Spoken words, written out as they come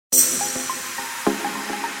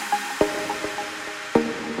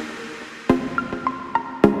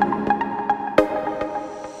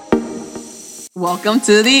Welcome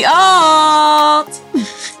to the Alt.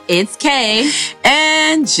 It's Kay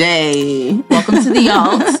and Jay. Welcome to the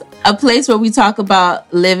Alt, a place where we talk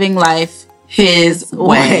about living life his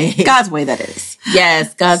way. God's way, that is.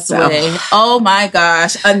 Yes, God's way. Oh my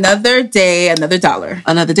gosh. Another day, another dollar.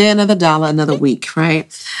 Another day, another dollar, another week,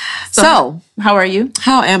 right? So how are you?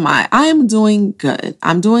 How am I? I am doing good.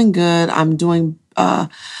 I'm doing, I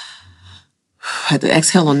had to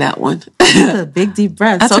exhale on that one. A big deep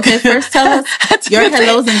breath. So, okay, first tell us your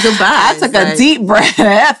hellos and goodbyes. I took a deep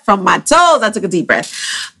breath from my toes. I took a deep breath.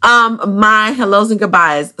 My hellos and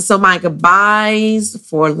goodbyes. So my goodbyes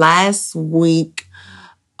for last week.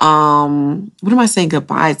 What am I saying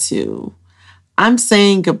goodbye to? I'm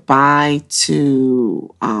saying goodbye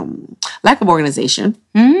to lack of organization.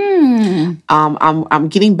 I'm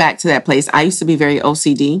getting back to that place. I used to be very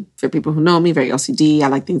OCD. For people who know me, very OCD. I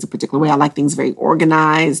like things a particular way. I like things very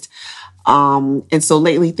organized. And so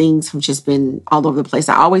lately things have just been all over the place.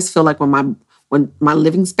 I always feel like when my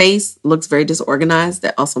living space looks very disorganized,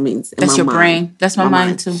 that also means that's your brain. That's my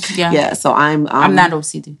mind too. Yeah. Yeah. So I'm not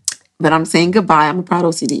OCD. But I'm saying goodbye. I'm a proud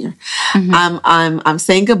OCDer. Mm-hmm. I'm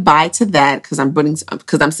saying goodbye to that because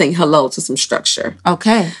I'm saying hello to some structure.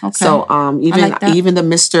 Okay. So even the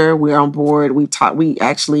Mr. We're on board. We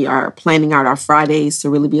actually are planning out our Fridays to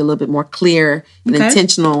really be a little bit more clear and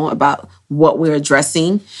intentional about what we're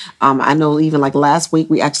addressing. I know even like last week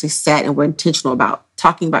we actually sat and we're intentional about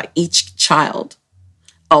talking about each child.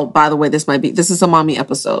 Oh, by the way, this is a mommy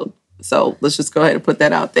episode. So let's just go ahead and put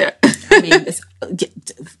that out there. I mean,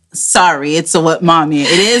 sorry, it's what mommy.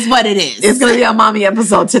 It is what it is. It's going to be a mommy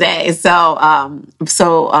episode today. So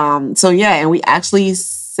yeah, and we actually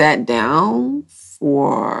sat down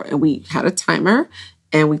and we had a timer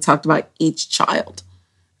and we talked about each child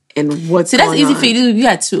and what's going on. See, that's easy for you to do. You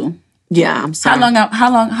got two. Yeah, I'm sorry.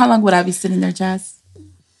 How long would I be sitting there, Jazz?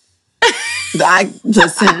 May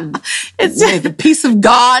the peace of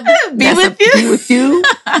God be with you.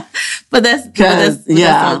 But that's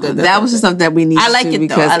all good. That was just something that we need to do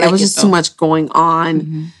because it was just too much going on.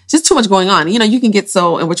 Mm-hmm. Just too much going on. You know, you can get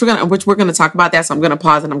which we're gonna talk about that. So I'm gonna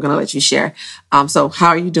pause and I'm gonna let you share. So how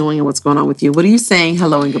are you doing and what's going on with you? What are you saying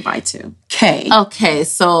hello and goodbye to? Kay. Okay,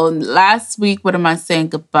 so last week, what am I saying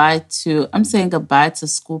goodbye to? I'm saying goodbye to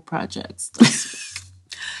school projects.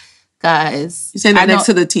 Guys, you saying that next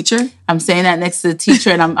to the teacher? I'm saying that next to the teacher,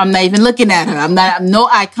 and I'm not even looking at her. I'm no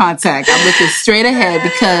eye contact. I'm looking straight ahead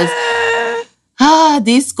because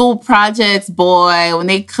these school projects, boy, when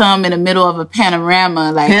they come in the middle of a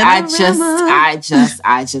panorama, like I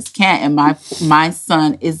just can't. And my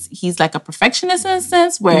son he's like a perfectionist in a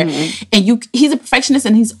sense where, he's a perfectionist,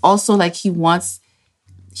 and he's also like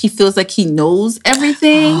he feels like he knows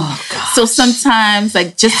everything. Oh, so sometimes,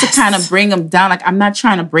 like, just to kind of bring him down, like, I'm not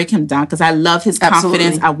trying to break him down because I love his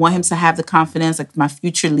confidence. I want him to have the confidence, like my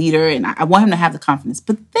future leader, and I want him to have the confidence.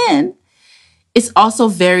 But then it's also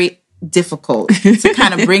very difficult to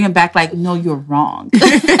kind of bring him back, like, no, you're wrong.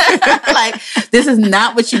 Like, this is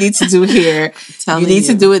not what you need to do here. You need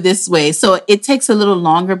to do it this way. So it takes a little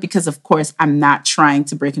longer because, of course, I'm not trying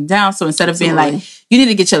to break him down. So instead of being like, you need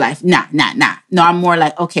to get your life, nah. No, I'm more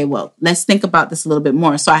like, okay, well, let's think about this a little bit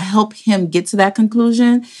more. So I help him get to that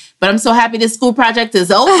conclusion. But I'm so happy this school project is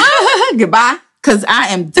over. Goodbye. Because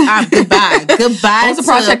I'm goodbye. Goodbye. What's the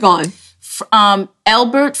project on?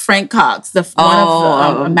 Albert Frank Cox, one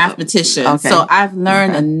of a mathematician. Okay. So I've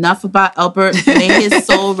learned enough about Albert. May his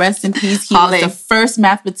soul rest in peace. He was the first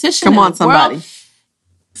mathematician. Come on, somebody. World.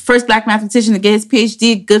 First Black mathematician to get his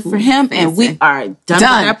PhD. Good for him. Fancy. And we are done with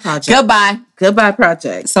that project. Goodbye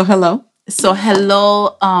project. So hello.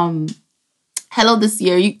 Hello this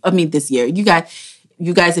year. You guys,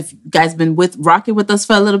 if you guys been rocking with us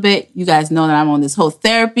for a little bit, you guys know that I'm on this whole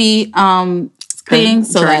therapy thing.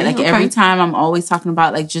 So every time I'm always talking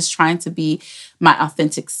about like just trying to be my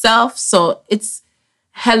authentic self. So it's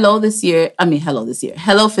hello this year.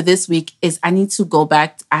 Hello for this week is I need to go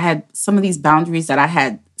back. I had some of these boundaries that I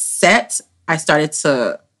had set. I started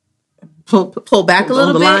to pull back a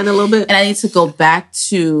little bit. And I need to go back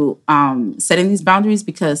to setting these boundaries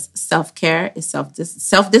because self-care is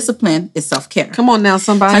self-discipline is self-care. Come on now,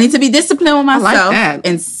 somebody. So I need to be disciplined with myself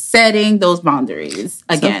and setting those boundaries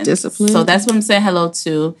again. Self-discipline. So that's what I'm saying hello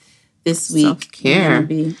to this week. Self-care.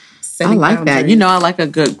 I like boundaries. That. You know, I like a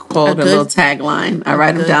good quote, a little tagline. I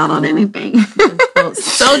write them down on anything.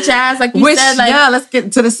 So, Jazz, like you said, like... Yeah, let's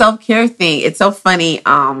get to the self-care thing. It's so funny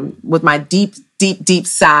with my deep deep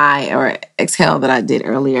sigh or exhale that I did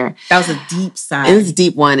earlier. That was a deep sigh. It was a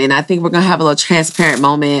deep one. And I think we're going to have a little transparent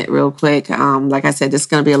moment real quick. Like I said, this is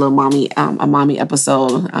going to be a little a mommy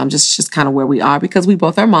episode, just kind of where we are because we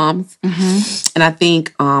both are moms. Mm-hmm. And I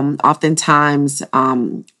think oftentimes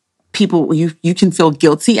people, you can feel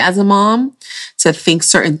guilty as a mom to think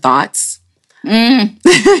certain thoughts. And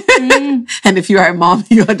if you are a mom,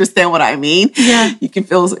 you understand what I mean. Yeah. You can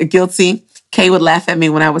feel guilty. Kay would laugh at me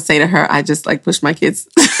when I would say to her, I just like push my kids.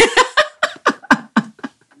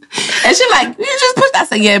 And she's like, you just pushed. I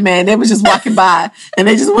said, yeah, man. They was just walking by and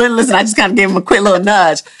they just wouldn't listen. I just kind of gave them a quick little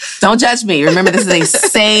nudge. Don't judge me. Remember, this is a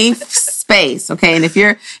safe space. Okay. And if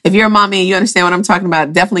you're a mommy and you understand what I'm talking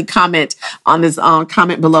about, definitely comment on this,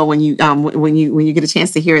 comment below when you get a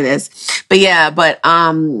chance to hear this. But yeah,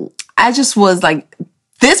 I just was like,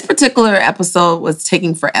 this particular episode was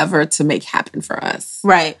taking forever to make happen for us.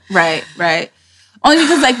 Right. Only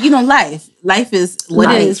because, life is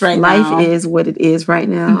what it is right now. Life is what it is right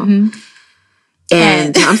now. Mm-hmm.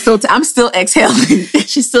 And I'm still exhaling.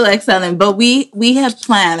 She's still exhaling. But we have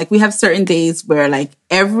planned, we have certain days where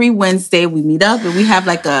every Wednesday we meet up and we have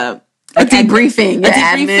a debriefing. And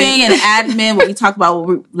admin where we talk about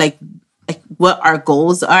what our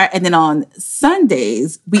goals are. And then on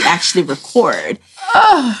Sundays, we actually record.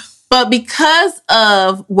 But because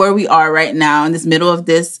of where we are right now in this middle of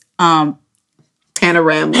this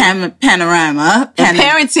panorama. And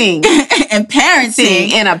parenting. And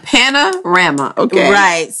parenting. In a panorama. Okay.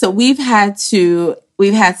 Right. So we've had some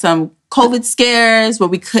COVID scares where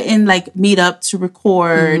we couldn't meet up to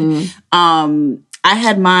record. Mm-hmm. I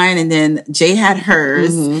had mine and then Jay had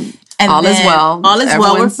hers. Mm-hmm. And all is well.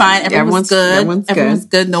 We're fine. Everyone's good. Everyone's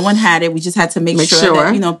good. No one had it. We just had to make sure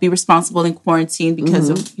that, be responsible in quarantine because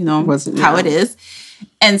of, how it is.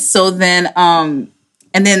 And so then, and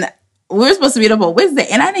then we were supposed to meet up on Wednesday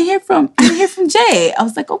and I didn't hear from Jay. I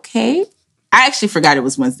was like, okay. I actually forgot it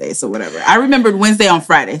was Wednesday. So whatever. I remembered Wednesday on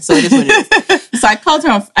Friday. So it is what it is. So I called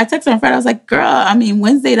her. I texted her on Friday. I was like, girl,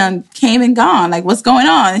 Wednesday done came and gone. What's going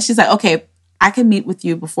on? And she's like, okay, I can meet with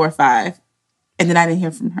you before 5. And then I didn't hear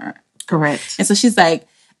from her. Correct. And so she's like,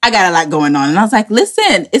 I got a lot going on. And I was like,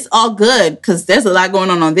 listen, it's all good because there's a lot going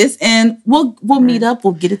on this end. We'll meet up.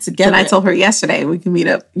 We'll get it together. And I told her yesterday we can meet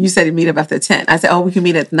up. You said to meet up after 10. I said, we can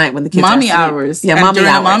meet at night when the kids mommy hours. Yeah,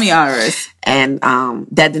 mommy hours. And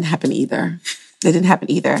that didn't happen either.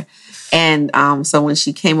 And so when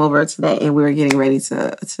she came over today and we were getting ready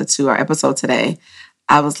to our episode today,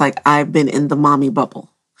 I was like, I've been in the mommy bubble.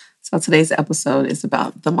 So today's episode is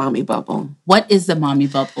about the mommy bubble. What is the mommy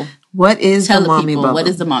bubble? What is the mommy bubble? What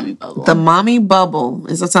is the mommy bubble? The mommy bubble,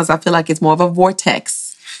 and sometimes I feel like it's more of a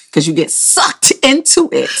vortex because you get sucked into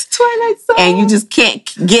it. Twilight Zone. And you just can't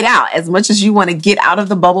get out. As much as you want to get out of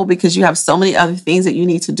the bubble because you have so many other things that you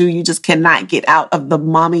need to do, you just cannot get out of the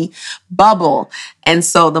mommy bubble. And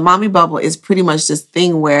so the mommy bubble is pretty much this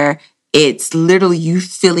thing where it's literally you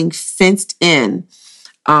feeling fenced in.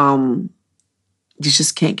 You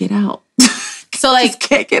just can't get out. So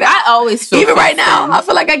can't get out. I always feel even right now, I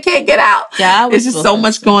feel like I can't get out. Yeah, it's just so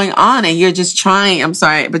much going on, and you're just trying. I'm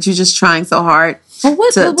sorry, but you're just trying so hard. But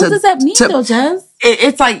what does that mean, though, Jess?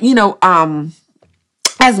 It's like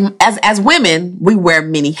as women, we wear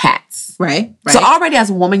many hats. Right. So already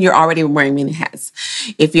as a woman, you're already wearing many hats.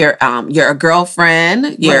 If you're a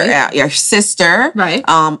girlfriend, you're your sister, right,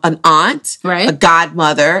 an aunt, right, a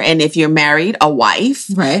godmother, and if you're married, a wife,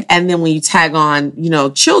 right. And then when you tag on,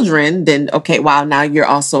 children, then okay, wow, now you're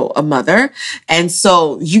also a mother, and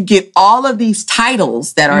so you get all of these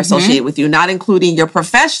titles that are associated with you, not including your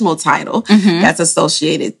professional title that's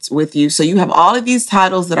associated with you. So you have all of these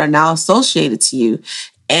titles that are now associated to you,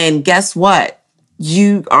 and guess what?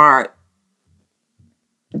 You are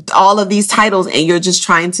all of these titles and you're just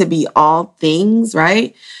trying to be all things,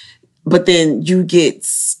 right? But then you get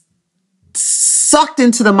sucked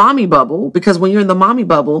into the mommy bubble because when you're in the mommy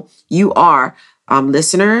bubble, you are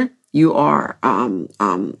listener, you are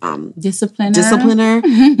discipliner.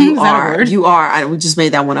 We just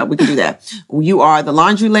made that one up. We can do that. You are the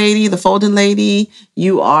laundry lady, the folding lady.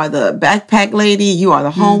 You are the backpack lady. You are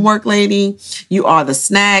the homework lady. You are the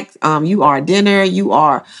snack. You are dinner. You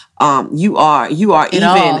are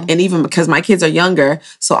even because my kids are younger,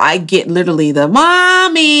 so I get literally the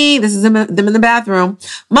mommy. This is them in the bathroom.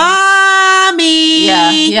 Mommy.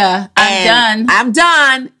 Yeah. I'm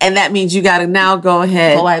done. And that means you got to now go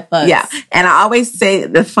ahead. Go wipe butts. Yeah. And I always say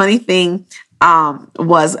the funny thing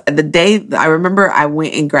was the day I remember I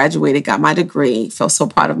went and graduated, got my degree, felt so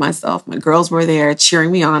proud of myself. My girls were there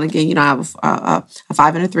cheering me on. Again, I have a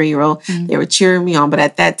 5 and a 3-year-old. Mm-hmm. They were cheering me on. But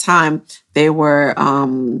at that time, they were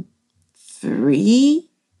 3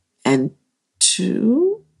 and 2.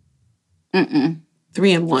 2.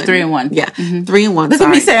 3 and 1. 3 and 1. Yeah. 3 and 1. Look at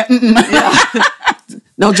me say, yeah.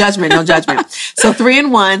 No judgment. So 3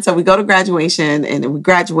 and 1. So we go to graduation and we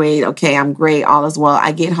graduate. Okay, I'm great. All is well.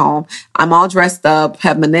 I get home. I'm all dressed up,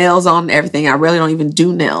 have my nails on and everything. I really don't even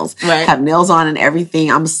do nails. Right. Have nails on and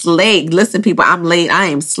everything. I'm slayed. Listen, people, I'm late. I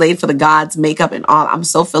am slayed for the gods, makeup and all. I'm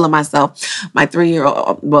so feeling myself. My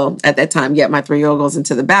 3-year-old, well, at that time, my 3-year-old goes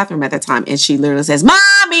into the bathroom at that time and she literally says,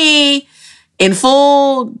 "Mommy!" In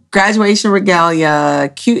full graduation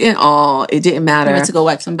regalia, cute and all. It didn't matter. You went to go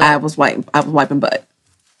wipe some butt. I was wiping butt.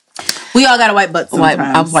 We all gotta wipe butts sometimes.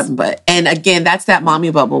 I was wiping butt. And again, that's that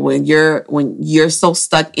mommy bubble when you're so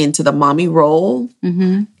stuck into the mommy role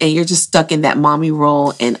and you're just stuck in that mommy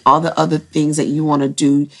role and all the other things that you want to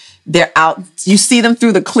do, they're out. You see them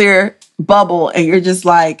through the clear bubble and you're just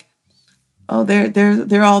like, oh,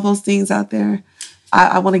 there are all those things out there.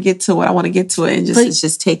 I want to get to it. And it's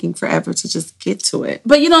just taking forever to just get to it.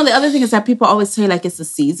 But the other thing is that people always say like it's a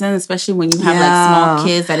season, especially when you have like small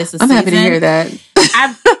kids, that it's a season. I'm happy to hear that.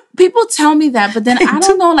 People tell me that, but then I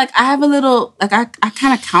don't know, like I have a little, like I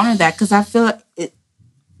kind of counter that because I feel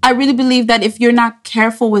I really believe that if you're not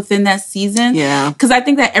careful within that season, because I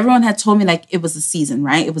think that everyone had told me like it was a season,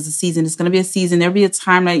 right? It was a season. It's going to be a season. There'll be a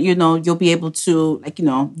time that, you'll be able to like,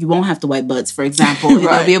 you won't have to wipe butts, for example.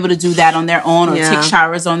 Right. They'll be able to do that on their own or take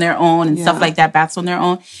showers on their own and stuff like that, baths on their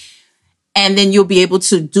own. And then you'll be able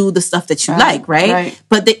to do the stuff that you like, right?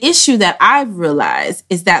 But the issue that I've realized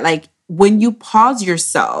is that like when you pause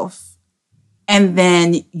yourself and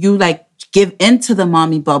then you like give into the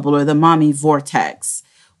mommy bubble or the mommy vortex,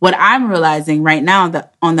 what I'm realizing right now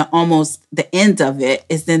that on the almost the end of it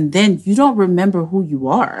is then you don't remember who you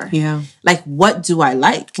are. Yeah. Like, what do I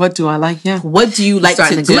like? What do I like? Yeah. What do you like to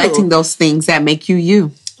do? Neglecting those things that make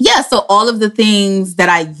you. Yeah. So all of the things that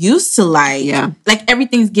I used to like, like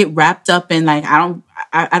everything's get wrapped up in like,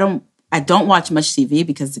 I don't watch much TV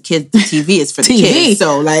because the TV is for the kids.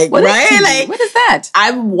 So like, what is that?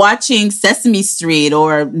 I'm watching Sesame Street,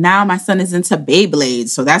 or now my son is into Beyblade.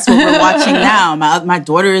 So that's what we're watching now. My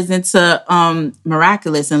daughter is into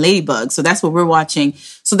Miraculous and Ladybug. So that's what we're watching.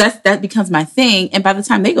 So that becomes my thing. And by the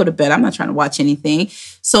time they go to bed, I'm not trying to watch anything.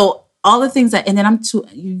 So all the things and then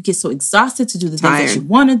you get so exhausted to do the things that you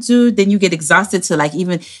want to do. Then you get exhausted to like,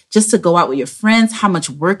 even just to go out with your friends, how much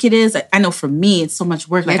work it is. I know for me, it's so much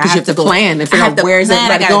work. Like, because you have to plan and figure out where is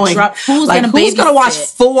everybody going. Who's going to watch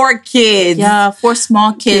 4 kids? Yeah, 4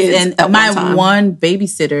 small kids. And my one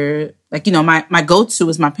babysitter, like, my go-to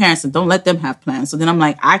is my parents, and don't let them have plans. So then I'm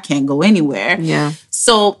like, I can't go anywhere. Yeah.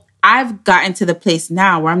 So I've gotten to the place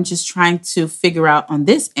now where I'm just trying to figure out on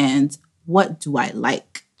this end, what do I like?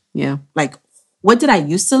 Yeah. Like, what did I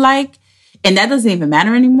used to like? And that doesn't even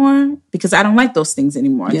matter anymore because I don't like those things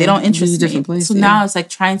anymore. Yeah, they don't interest me. Place, so now it's like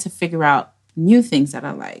trying to figure out new things that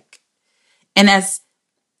I like. And as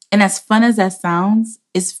fun as that sounds,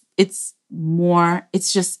 it's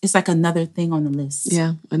like another thing on the list.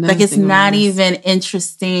 Yeah. Like it's not even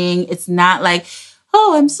interesting. It's not like,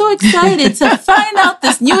 oh, I'm so excited to find out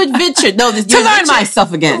this new adventure. No, this new adventure. To learn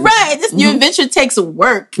myself again. Right. This new adventure takes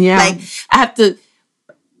work. Yeah. Like I have to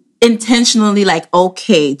intentionally like,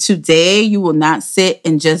 okay, today you will not sit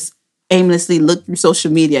and just aimlessly look through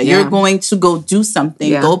social media. You're going to go do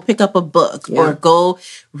something, go pick up a book or go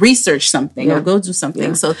research something or go do something.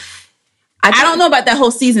 Yeah. So I don't know about that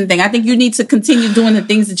whole season thing. I think you need to continue doing the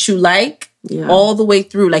things that you like all the way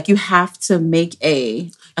through. Like you have to make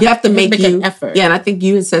an effort. Yeah. And I think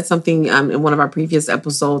you had said something in one of our previous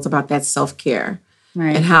episodes about that self-care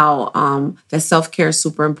and how that self-care is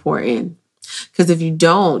super important. Because if you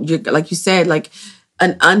don't, you're like you said, like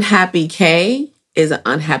an unhappy K is an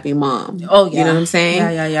unhappy mom. Oh, yeah. You know what I'm saying?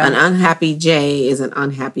 Yeah. An unhappy J is an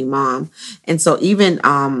unhappy mom. And so even,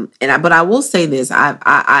 but I will say this,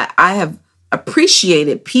 I have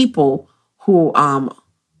appreciated people who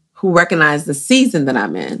recognize the season that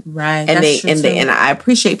I'm in. Right. And I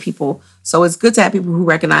appreciate people. So it's good to have people who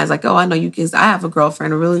recognize like, oh, I know you kids. I have a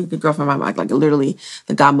girlfriend, a really good girlfriend, like literally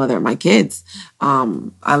the godmother of my kids.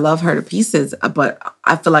 I love her to pieces, but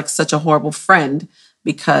I feel like such a horrible friend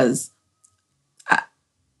because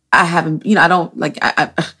I haven't, I don't like,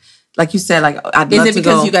 like you said, like I'd love to go. Is it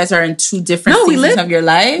because you guys are in 2 different seasons of your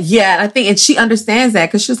life? Yeah, I think, and she understands that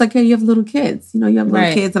because she was like, "Hey, you have little kids. You have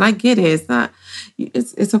little kids, and I get it. It's not,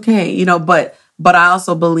 it's okay. But I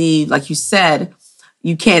also believe, like you said,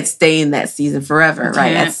 you can't stay in that season forever,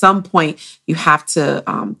 right? At some point, you have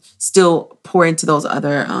to still pour into those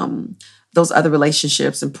other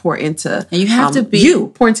relationships and pour into, and you have to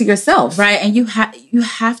pour into yourself, right? And you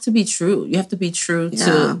have to be true. You have to be true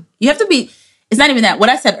to. You have to be. it's not even that. What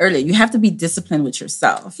I said earlier, you have to be disciplined with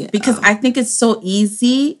yourself because I think it's so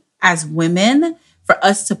easy as women for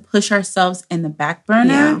us to push ourselves in the back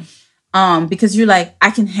burner. Because you're like,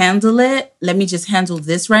 I can handle it. Let me just handle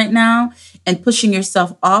this right now, and pushing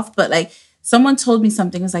yourself off. But like, someone told me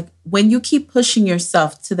something. It's like, when you keep pushing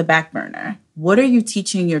yourself to the back burner, what are you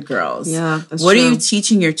teaching your girls? Yeah, that's what true. are you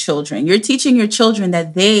teaching your children? You're teaching your children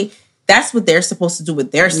that that's what they're supposed to do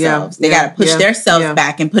with themselves. They got to push themselves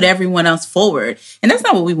back and put everyone else forward. And that's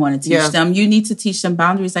not what we want to teach them. You need to teach them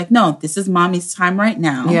boundaries. Like, no, this is mommy's time right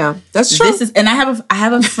now. Yeah, that's true. And I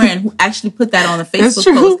have a friend who actually put that on a Facebook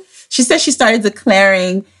post. She said she started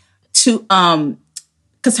declaring to,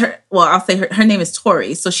 because her name is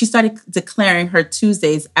Tori. So she started declaring her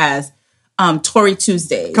Tuesdays as Tori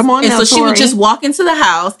Tuesdays. Come on, and now, so Tori. she would just walk into the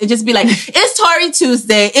house and just be like, "It's Tori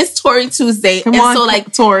Tuesday. It's Tori Tuesday." Come on, so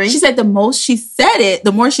like Tori. She said the more she said it,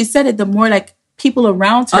 the more like people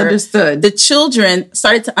around her understood. The children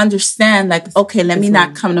started to understand, like, okay, let me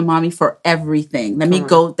not come to mommy for everything. Let me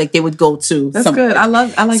go, like they would go to. That's good. I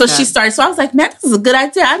like so that. she started. So I was like, man, this is a good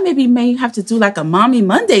idea. I may have to do like a Mommy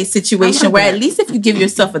Monday situation where at least if you give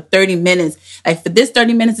yourself a 30 minutes, like for this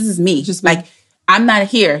 30 minutes, this is me. Just like, I'm not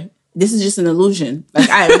here. This is just an illusion. Like,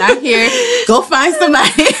 I am not here. Go find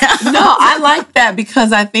somebody else. No, I like that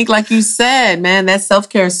because I think, like you said, man, that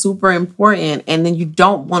self-care is super important. And then you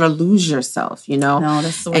don't want to lose yourself, you know? No,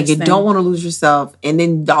 that's the worst And you thing. don't want to lose yourself. And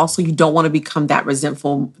then also you don't want to become that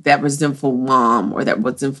resentful mom or that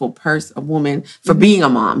resentful a woman for being a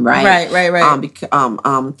mom, right? Right.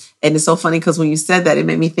 And it's so funny because when you said that, it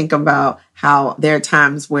made me think about how there are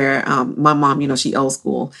times where my mom, you know, she old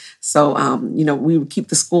school. So, you know, we would keep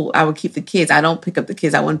I would keep the kids. I don't pick up the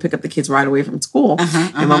kids. I wouldn't pick up the kids right away from school.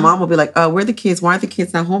 And my mom would be like, where are the kids? Why aren't the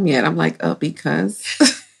kids not home yet? I'm like, because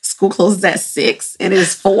school closes at 6 and it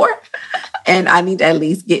is 4. And I need to at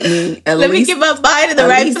least get me Let me get my body to the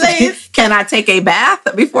right place. Can I take a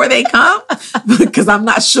bath before they come? Because I'm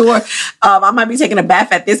not sure. I might be taking a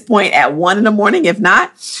bath at this point at 1 a.m, if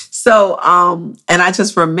not. So, and I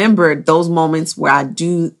just remembered those moments where I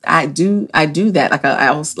do that. Like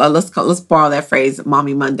let's borrow that phrase,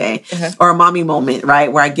 Mommy Monday, or a mommy moment,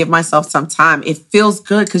 right? Where I give myself some time. It feels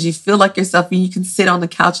good because you feel like yourself, and you can sit on the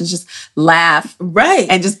couch and just laugh, right,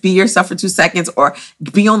 and just be yourself for 2 seconds, or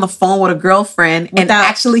be on the phone with a girlfriend and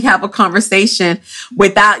actually have a conversation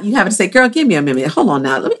without you having to say, "Girl, give me a minute. Hold on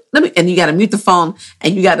now. Let me." And you got to mute the phone,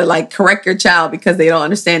 and you got to like correct your child because they don't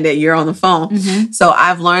understand that you're on the phone. So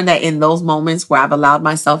I've learned that in those moments where I've allowed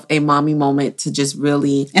myself a mommy moment to just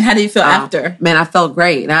really. And how do you feel after? Man, I felt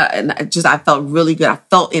great. And I felt really good. I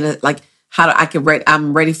felt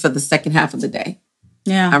I'm ready for the second half of the day.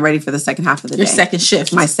 Yeah. I'm ready for the second half of the day. Your second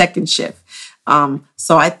shift. My second shift.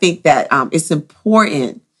 So I think that it's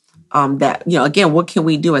important that, you know, again, what can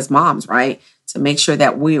we do as moms, right? To make sure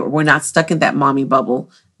that we're not stuck in that mommy bubble,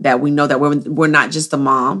 that we know that we're not just a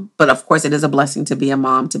mom, but of course it is a blessing to be a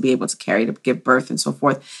mom, to be able to carry, to give birth and so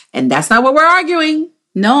forth. And that's not what we're arguing.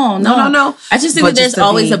 No. I just think that there's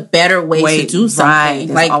always a better way to do something. Right.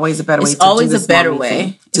 There's always a better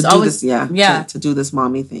way to do this. To do this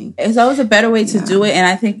mommy thing. It's always a better way to do it. And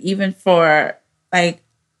I think even for like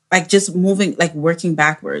just moving, like working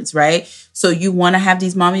backwards, right? So you want to have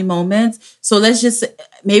these mommy moments. So let's just,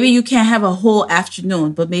 maybe you can't have a whole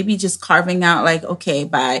afternoon, but maybe just carving out like, okay,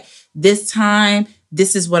 by this time,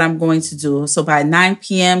 this is what I'm going to do. So by 9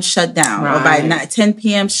 p.m., shut down. Right. Or by 10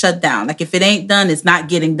 p.m., shut down. Like if it ain't done, it's not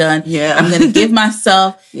getting done. Yeah. I'm going to give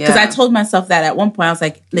myself, because I told myself that at one point. I was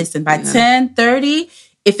like, listen, by 10:30,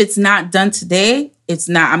 if it's not done today, it's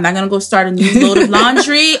not. I'm not going to go start a new load of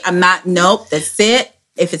laundry. Nope, that's it.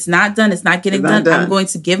 If it's not done, it's not getting done. I'm going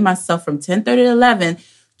to give myself from 10:30 to 11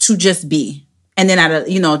 to just be. And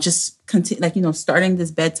then just continue, starting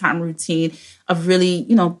this bedtime routine of really,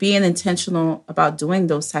 being intentional about doing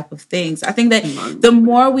those type of things. I think that the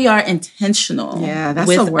more we are intentional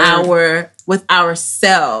with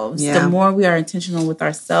ourselves, the more we are intentional with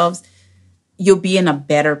ourselves, you'll be in a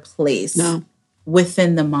better place. No.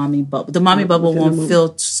 Within the mommy bubble. The mommy bubble won't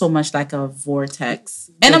feel so much like a vortex.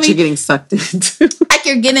 And you're getting sucked into. Like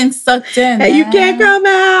you're getting sucked in. And you can't come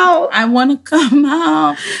out. I want to come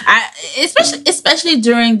out. Especially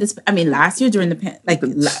during this, last year during the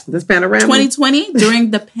this panorama. 2020, during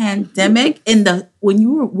the pandemic,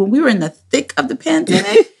 when we were in the thick of the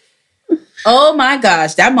pandemic. Oh my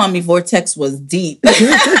gosh, that mommy vortex was deep.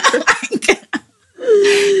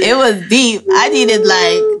 It was deep. I needed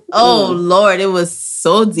Lord, it was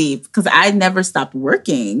so deep because I never stopped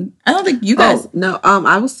working. I don't think you guys. No,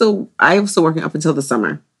 I was still working up until the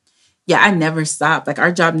summer. Yeah, I never stopped. Like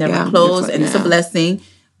our job never closed, and it's a blessing.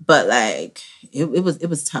 But like it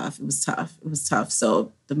was tough. It was tough.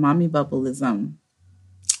 So the mommy bubble is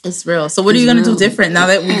it's real. So what are you gonna do different now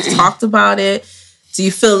that we've talked about it? Do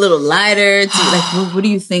you feel a little lighter? What are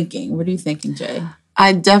you thinking? What are you thinking, Jay?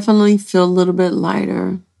 I definitely feel a little bit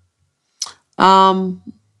lighter.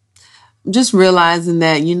 Just realizing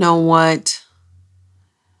that, you know what,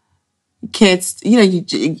 kids,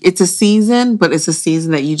 it's a season, but it's a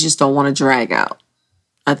season that you just don't want to drag out.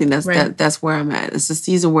 I think that's where I'm at. It's a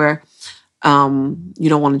season where you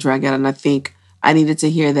don't want to drag out. And I think I needed to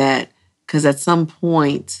hear that because at some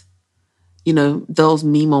point, those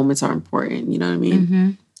me moments are important. You know what I mean?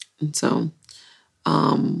 Mm-hmm. And so,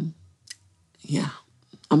 yeah.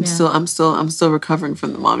 I'm still recovering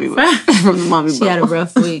from the mommy She had a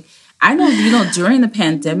rough week. I know, during the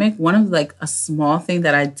pandemic, one of like a small thing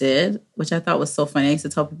that I did, which I thought was so funny, I used to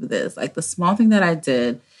tell people this, like the small thing that I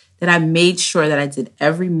did, that I made sure that I did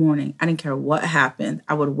every morning. I didn't care what happened.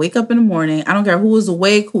 I would wake up in the morning. I don't care who was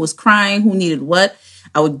awake, who was crying, who needed what.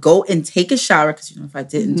 I would go and take a shower because, if I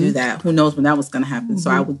didn't do that, who knows when that was going to happen. Mm-hmm. So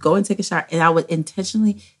I would go and take a shower and I would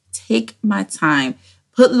intentionally take my time.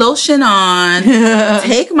 Put lotion on,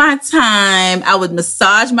 take my time. I would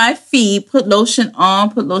massage my feet, put lotion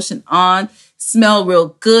on, smell real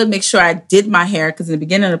good, make sure I did my hair. Because in the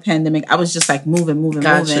beginning of the pandemic, I was just like moving.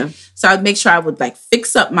 So I'd make sure I would like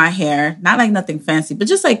fix up my hair. Not like nothing fancy, but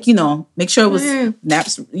just like, make sure it was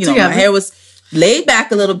naps, my hair was laid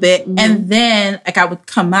back a little bit. Mm-hmm. And then like I would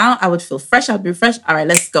come out, I would feel fresh, I'd be fresh. All right,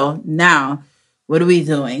 let's go. Now, what are we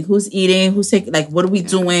doing? Who's eating? Who's taking, like, what are we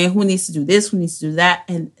doing? Who needs to do this? Who needs to do that?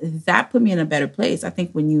 And that put me in a better place, I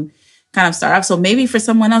think, when you kind of start off. So maybe for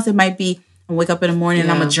someone else, it might be, I wake up in the morning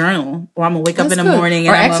and I'm a journal. Or I'm going to wake up in the morning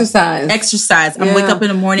and exercise. I'm going to wake up in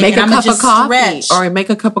the morning and I'm going to just stretch. Or make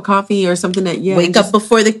a cup of coffee or something that, wake up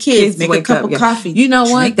before the kids make a cup of coffee. You know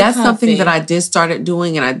what? That's something that I did started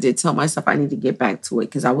doing, and I did tell myself I need to get back to it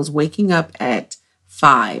because I was waking up at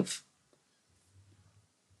 5.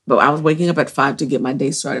 But I was waking up at 5 to get my day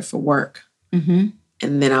started for work. Mm-hmm.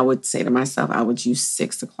 And then I would say to myself, I would use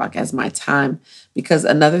 6 o'clock as my time. Because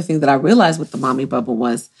another thing that I realized with the mommy bubble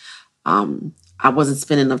was I wasn't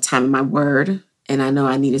spending enough time in my word. And I know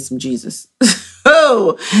I needed some Jesus.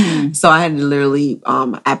 So I had to literally,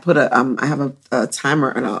 I have a timer,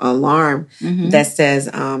 an alarm that says,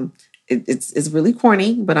 it's really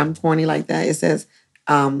corny, but I'm corny like that. It says,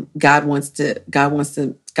 God wants to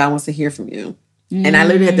hear from you. And I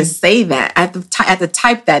literally had to say that. I had to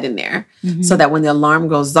type that in there so that when the alarm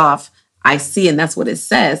goes off, I see, and that's what it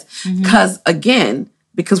says.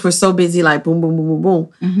 Because we're so busy, like boom, boom, boom,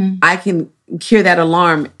 boom, boom. I can hear that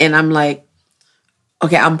alarm, and I'm like,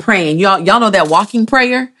 okay, I'm praying. Y'all know that walking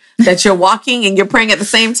prayer that you're walking and you're praying at the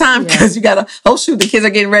same time because you gotta. Oh shoot, the kids are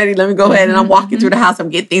getting ready. Let me go ahead, and I'm walking through the house. I'm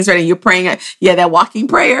getting things ready. And you're praying. That walking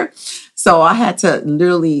prayer. So I had to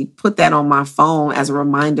literally put that on my phone as a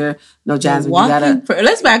reminder. No, Jasmine, you gotta.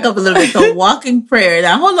 Let's back up a little bit. The walking prayer.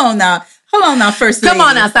 Now, hold on now, First Lady. Come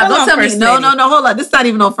on now, stop. Don't tell me. No, hold on. This is not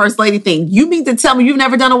even no First Lady thing. You mean to tell me you've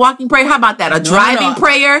never done a walking prayer? How about that? A driving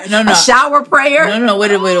prayer? A shower prayer? No,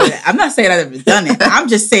 wait. I'm not saying I've ever done it. I'm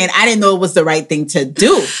just saying I didn't know it was the right thing to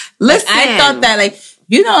do. Listen. I thought that,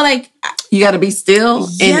 you got to be still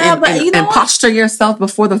and posture yourself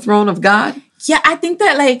before the throne of God. Yeah, I think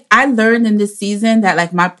that, I learned in this season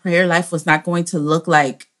that, my prayer life was not going to look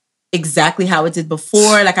like exactly how it did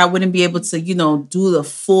before. I wouldn't be able to, do the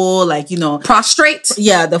full, prostrate.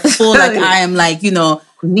 Yeah, the full, I am,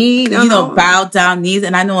 knee, bowed down knees.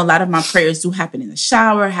 And I know a lot of my prayers do happen in the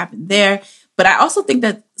shower, happen there. But I also think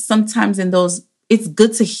that sometimes in those, it's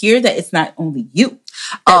good to hear that it's not only you.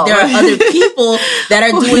 There are other people that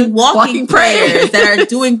are doing walking prayers, that are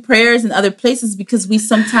doing prayers in other places, because we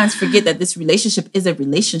sometimes forget that this relationship is a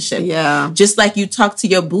relationship. Yeah. Just like you talk to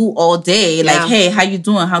your boo all day, hey, how you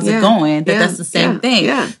doing? How's it going? That's the same thing.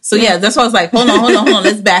 Yeah. So that's why I was like, hold on,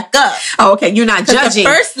 let's back up. Oh, okay. You're not judging. The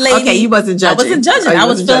First Lady. Okay, you wasn't judging. I wasn't judging. I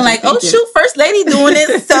was feeling shoot, First Lady doing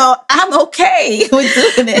it, so I'm okay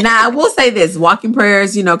with doing it. Now, I will say this, walking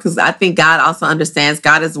prayers, because I think God also understands.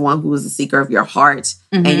 God is the one who is the seeker of your heart.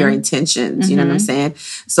 And your intentions, you know what I'm saying?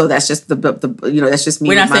 So that's just the that's just me.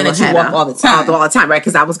 We're not saying that you walk all the time. All the time, right?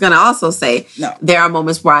 Because I was going to also say there are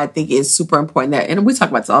moments where I think it's super important that, and we talk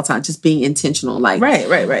about this all the time, just being intentional. Right.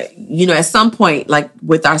 At some point,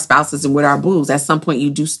 with our spouses and with our booze, at some point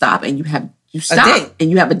you do stop and you stop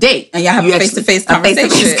and you have a date. And y'all have a face-to-face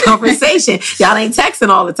conversation. Y'all ain't texting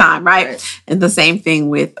all the time, right? And the same thing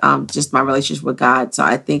with just my relationship with God. So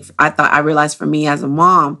I realized for me as a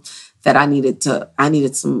mom, that I needed to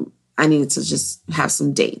just have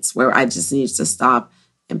some dates where I just needed to stop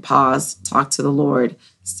and pause, talk to the Lord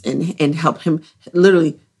and help him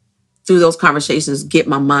literally through those conversations, get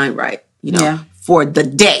my mind right, for the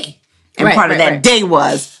day. And part of that day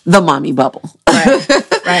was the mommy bubble.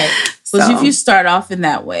 Right. So if you starting off in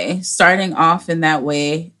that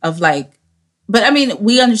way of like, but I mean,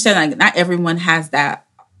 we understand like not everyone has that,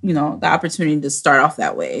 the opportunity to start off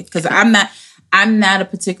that way. Because I'm not a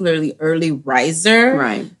particularly early riser.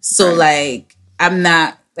 Right. So like, I'm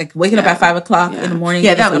not like waking up at 5 o'clock in the morning.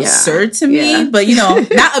 Yeah, that's absurd to me. But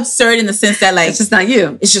not absurd in the sense that like it's just not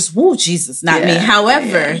you. It's just whoa, Jesus, not me.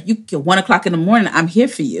 However, you get 1 o'clock in the morning. I'm here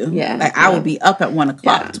for you. Yeah, like I will be up at 1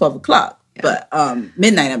 o'clock, 12 o'clock. Yeah. But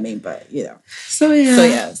midnight. I mean, but So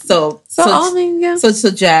yeah. So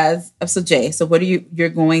Jazz. So Jay. So what are you're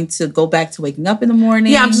going to go back to waking up in the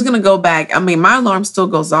morning? Yeah, I'm just gonna go back. I mean, my alarm still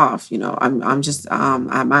goes off. I'm just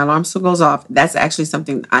my alarm still goes off. That's actually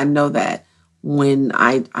something I know that. When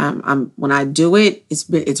I do it,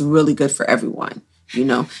 it's really good for everyone,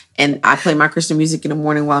 And I play my Christian music in the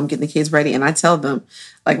morning while I'm getting the kids ready, and I tell them,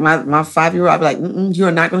 like my 5-year-old, I'll be like, "You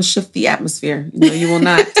are not going to shift the atmosphere. You will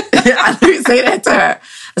not." I say that to her.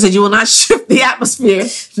 I said, "You will not shift the atmosphere.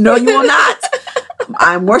 No, you will not.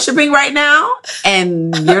 I'm worshiping right now,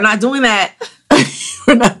 and you're not doing that.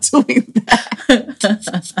 We're not doing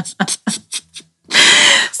that."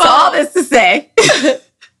 So all this to say.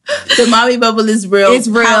 The mommy bubble is real. It's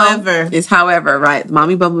real. However, right? The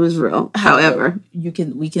mommy bubble is real. However, we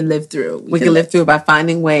can live through. We can live through by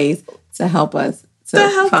finding ways to help us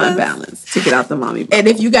to find balance, to get out the mommy bubble. And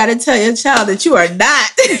if you got to tell your child that you are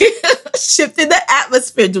not shifting the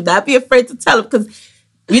atmosphere, do not be afraid to tell them because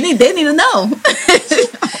they need to know.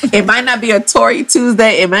 It might not be a Tory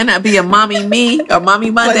Tuesday. It might not be a mommy me or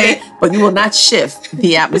mommy Monday, but you will not shift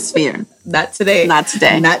the atmosphere. Not today. Not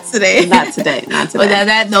today. Not today. Not today. Not today. But on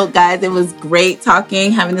that note, guys, it was great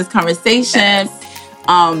having this conversation. Yes.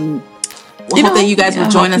 Hope that you guys will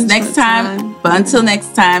join us next time. But until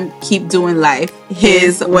next time, keep doing life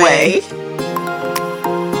His way.